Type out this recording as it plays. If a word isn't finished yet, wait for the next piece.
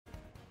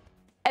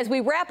As we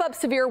wrap up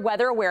Severe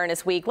Weather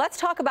Awareness Week, let's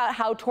talk about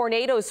how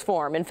tornadoes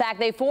form. In fact,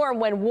 they form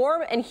when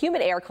warm and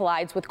humid air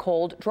collides with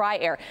cold, dry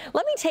air.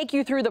 Let me take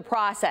you through the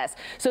process.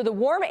 So the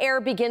warm air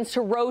begins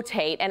to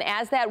rotate, and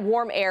as that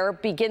warm air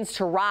begins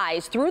to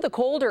rise through the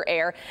colder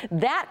air,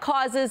 that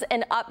causes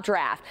an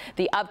updraft.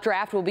 The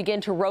updraft will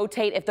begin to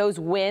rotate if those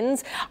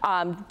winds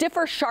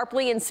differ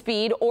sharply in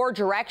speed or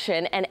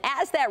direction, and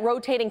as that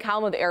rotating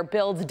column of air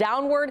builds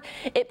downward,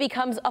 it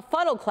becomes a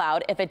funnel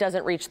cloud if it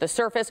doesn't reach the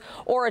surface,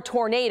 or a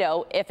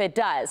tornado if it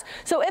does.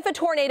 So if a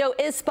tornado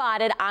is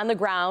spotted on the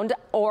ground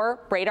or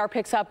radar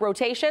picks up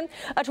rotation,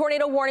 a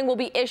tornado warning will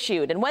be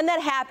issued. And when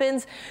that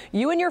happens,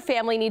 you and your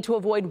family need to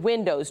avoid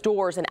windows,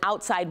 doors, and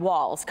outside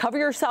walls. Cover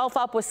yourself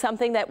up with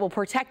something that will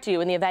protect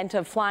you in the event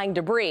of flying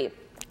debris.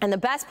 And the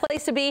best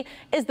place to be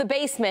is the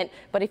basement,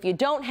 but if you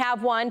don't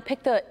have one,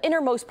 pick the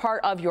innermost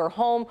part of your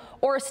home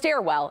or a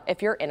stairwell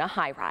if you're in a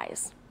high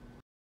rise.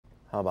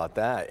 How about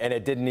that? And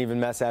it didn't even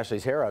mess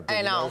Ashley's hair up.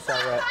 I know.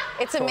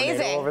 It's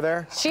amazing. Over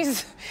there?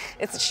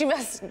 She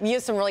must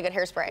use some really good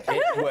hairspray.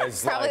 It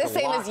was probably like the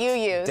same as you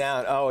use.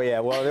 Down. Oh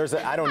yeah. Well,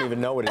 I don't even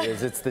know what it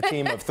is. It's the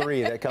team of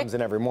 3 that comes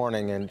in every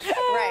morning and.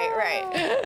 Right.